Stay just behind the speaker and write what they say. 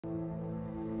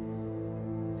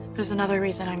There's another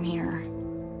reason I'm here.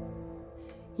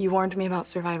 You warned me about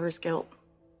survivor's guilt.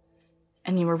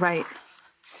 And you were right.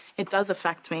 It does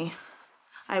affect me.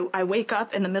 I wake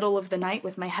up in the middle of the night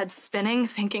with my head spinning,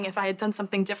 thinking if I had done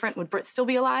something different, would Britt still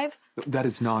be alive? That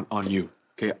is not on you,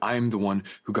 okay? I'm the one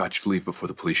who got you to leave before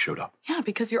the police showed up. Yeah,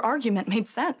 because your argument made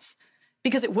sense.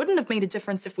 Because it wouldn't have made a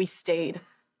difference if we stayed.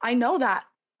 I know that.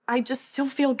 I just still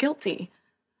feel guilty.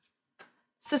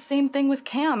 It's the same thing with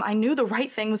Cam. I knew the right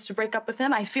thing was to break up with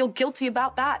him. I feel guilty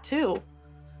about that, too.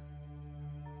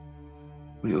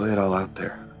 When you lay it all out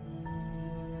there,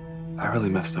 I really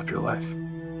messed up your life.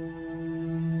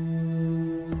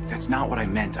 That's not what I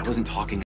meant. I wasn't talking